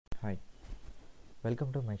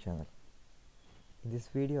Welcome to my channel. In this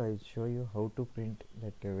video I will show you how to print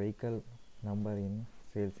that vehicle number in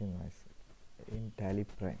sales invoice in Tally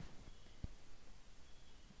Prime.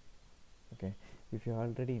 Okay, if you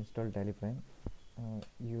already installed Tally Prime,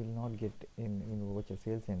 you will not get in voucher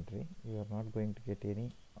sales entry, you are not going to get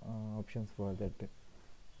any options for that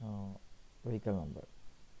vehicle number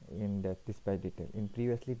in that dispatch detail. In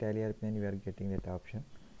previously Tally Airplane we are getting that option.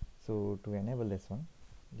 So to enable this one,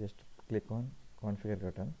 just click on configure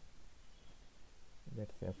button,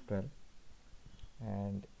 that's F12,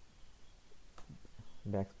 and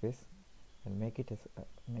backspace, and make it as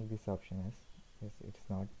make this option as yes, it's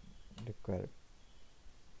not required,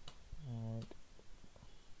 and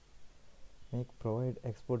make provide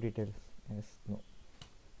export details as no,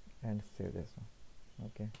 and save this one.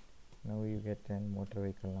 Okay, now you get an motor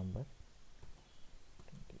vehicle number,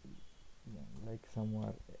 like some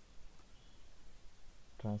are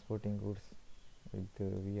transporting goods with the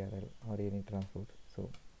VRL or any transport. So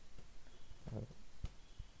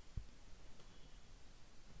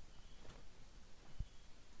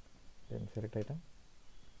then select item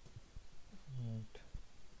and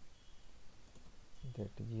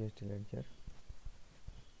that GST ledger,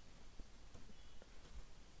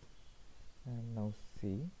 and now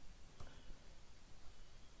see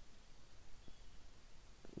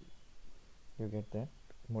you get that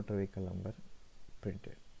motor vehicle number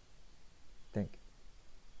printed. Thank you.